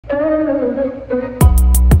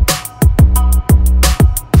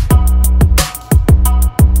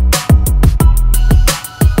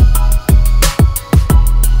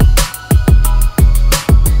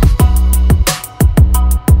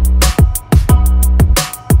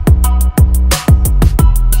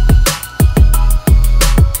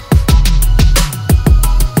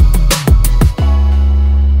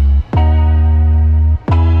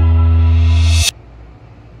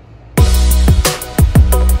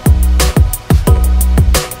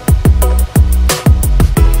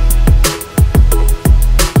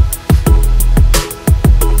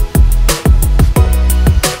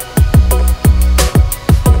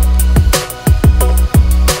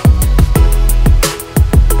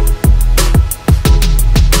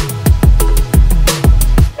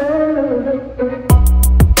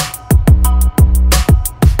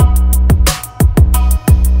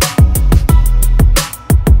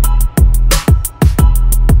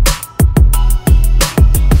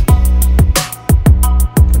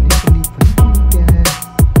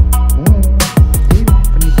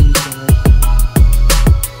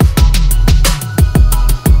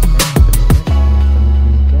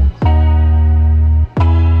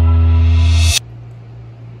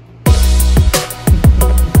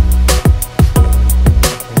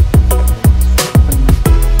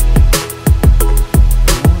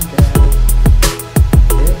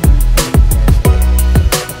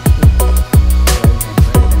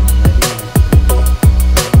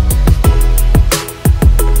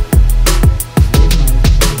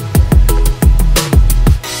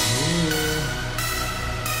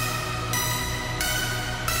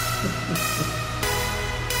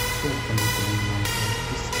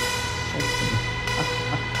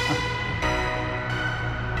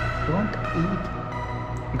Don't eat.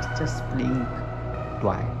 It's just playing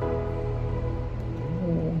toy.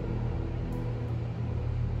 Oh.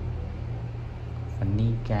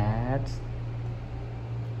 Funny cats.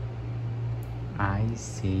 I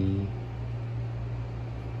see.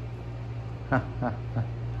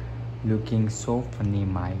 Looking so funny,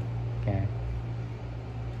 my cat.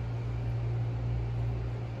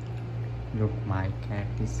 Look, my cat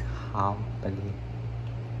is half asleep.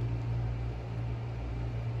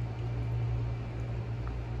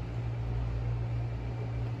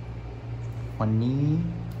 Funny,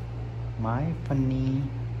 my funny.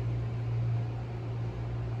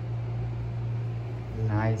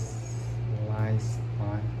 Nice, nice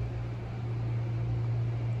one.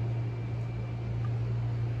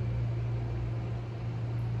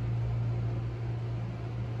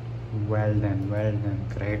 Well done,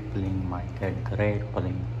 great playing, my cat, great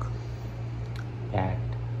playing. Cat,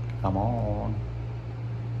 come on.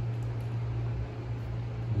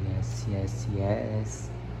 Yes, yes, yes.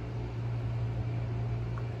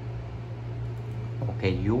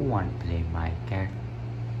 Okay, you want to play, my cat.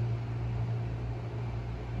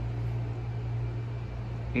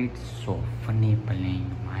 It's so funny playing,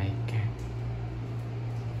 my cat.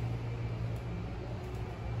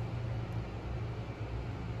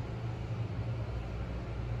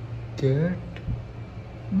 Cat,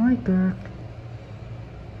 my cat,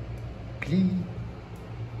 clean.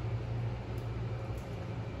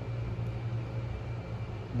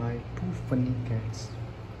 My two funny cats.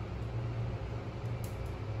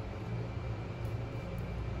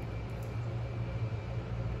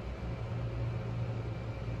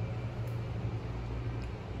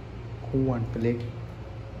 Who want to play?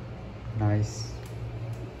 Nice.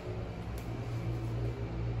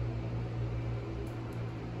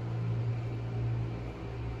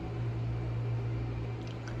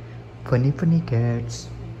 Funny cats.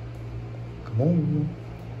 Come on,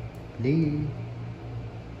 play.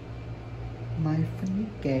 My funny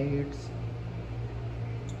cats.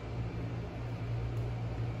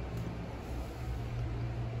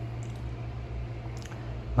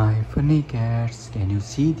 My funny cats, can you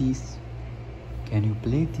see this? Can you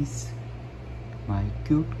play this? My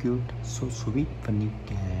cute, so sweet funny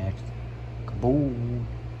cats. Come on,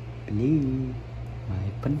 play. My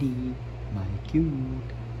funny, my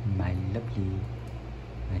cute, my lovely,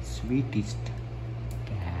 my sweetest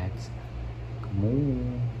cats. Come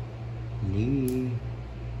on, play.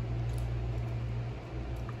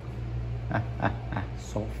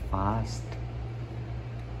 So fast.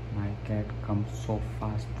 My cat comes so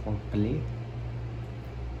fast for play.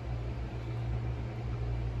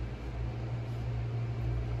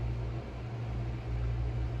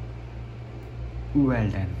 Well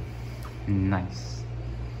done. Nice.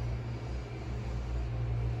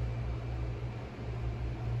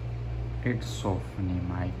 It's so funny,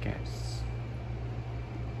 my cats.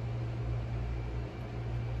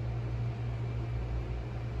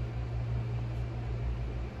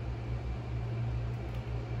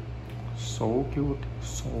 So cute,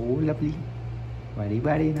 so lovely,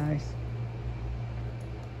 very nice.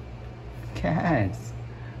 Cats,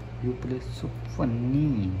 you play so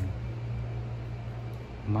funny.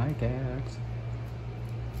 My cats,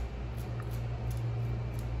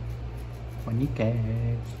 funny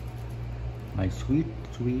cats, my sweet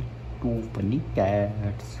two funny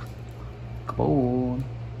cats. Come on.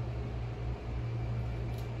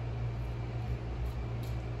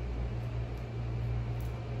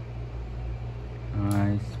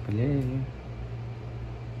 Nice play.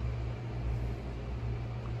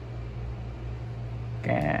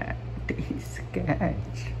 Cat is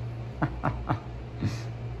catch.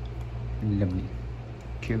 Lovely,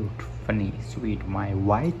 cute, funny, sweet. My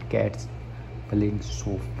white cats playing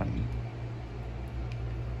so funny.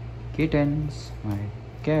 Kittens, my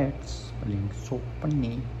cats playing so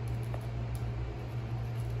funny.